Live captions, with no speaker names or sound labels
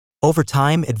Over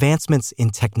time, advancements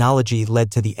in technology led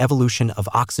to the evolution of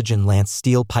oxygen-lance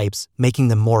steel pipes, making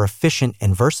them more efficient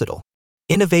and versatile.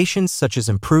 Innovations such as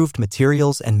improved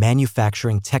materials and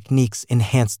manufacturing techniques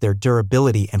enhanced their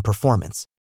durability and performance.